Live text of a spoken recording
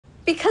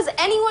Because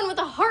anyone with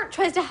a heart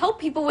tries to help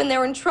people when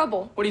they're in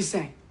trouble. What are you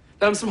saying?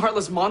 That I'm some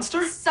heartless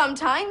monster?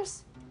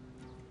 Sometimes.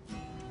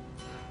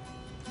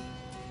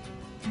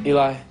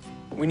 Eli,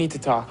 we need to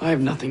talk. I have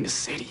nothing to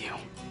say to you.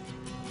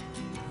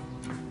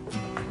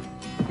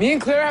 Me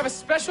and Claire have a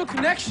special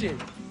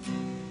connection.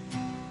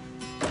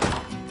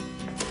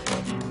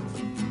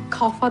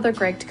 Call Father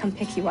Greg to come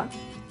pick you up.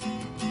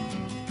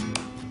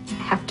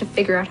 I have to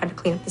figure out how to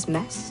clean up this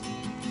mess.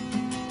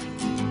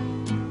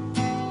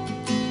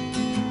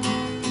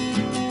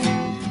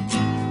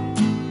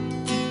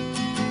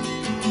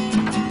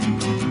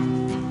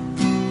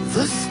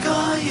 The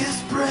sky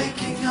is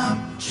breaking up,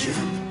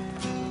 Jim.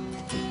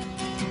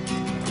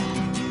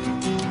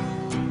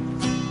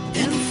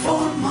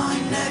 For my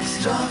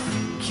next of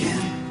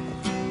kin,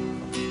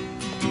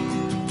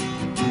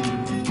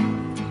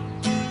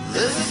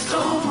 there's a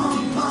storm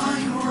on my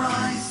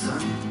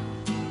horizon,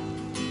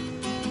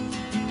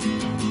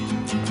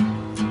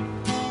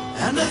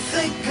 and I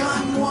think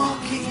I'm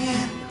walking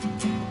in.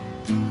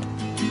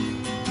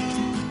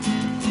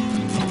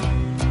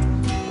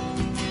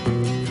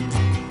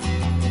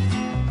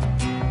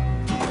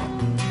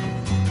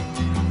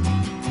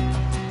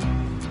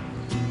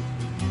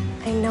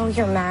 I know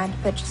you're mad,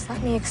 but just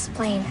let me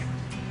explain.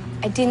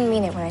 I didn't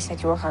mean it when I said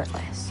you were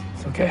heartless.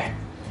 It's okay.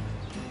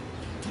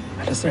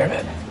 I deserve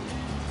it.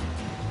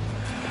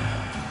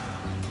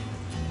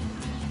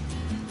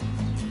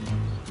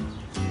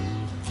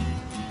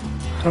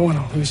 I don't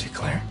want to lose you,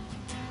 Claire.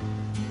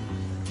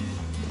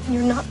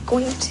 You're not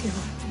going to.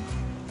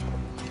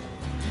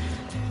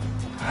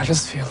 I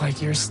just feel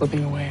like you're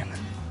slipping away,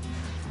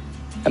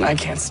 and I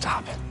can't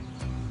stop it.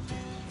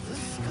 The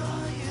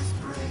sky is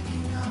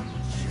breaking up,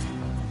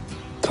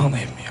 Don't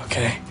leave me,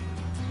 okay?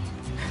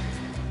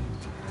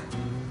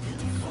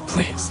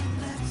 Please.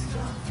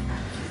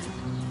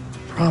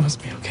 Promise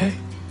me, okay?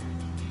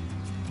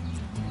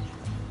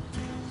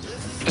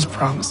 Just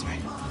promise me.